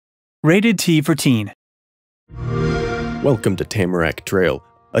Rated T for Teen. Welcome to Tamarak Trail,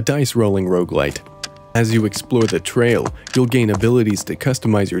 a dice-rolling roguelite. As you explore the trail, you'll gain abilities to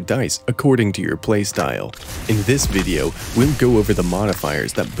customize your dice according to your playstyle. In this video, we'll go over the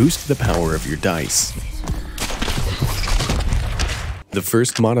modifiers that boost the power of your dice. The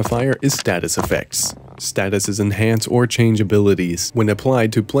first modifier is status effects. Statuses enhance or change abilities when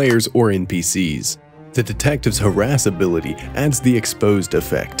applied to players or NPCs. The Detective's Harass ability adds the Exposed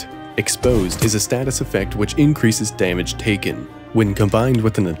effect. Exposed is a status effect which increases damage taken. When combined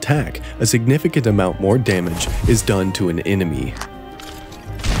with an attack, a significant amount more damage is done to an enemy.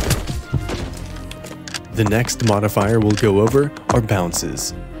 The next modifier we'll go over are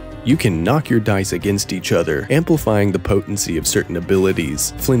bounces. You can knock your dice against each other, amplifying the potency of certain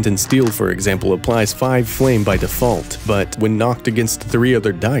abilities. Flint and Steel, for example, applies 5 flame by default, but when knocked against 3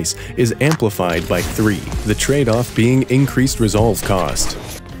 other dice, is amplified by 3, the trade-off being increased resolve cost.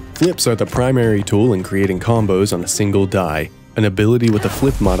 Flips are the primary tool in creating combos on a single die. An ability with a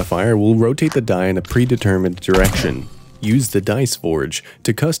flip modifier will rotate the die in a predetermined direction. Use the Dice Forge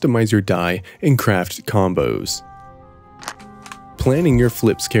to customize your die and craft combos. Planning your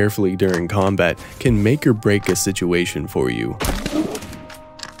flips carefully during combat can make or break a situation for you.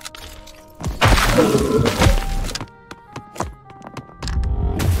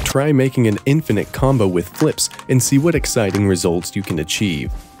 Try making an infinite combo with flips and see what exciting results you can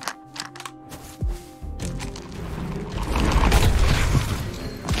achieve.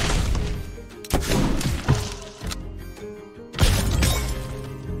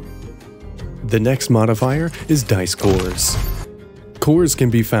 The next modifier is dice cores. Cores can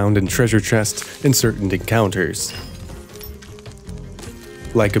be found in treasure chests and certain encounters.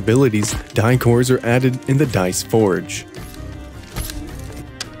 Like abilities, die cores are added in the Dice Forge.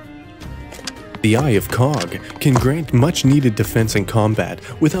 The Eye of Cog can grant much needed defense in combat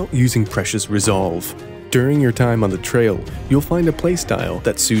without using precious resolve. During your time on the trail, you'll find a playstyle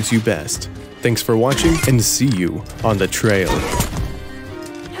that suits you best. Thanks for watching and see you on the trail.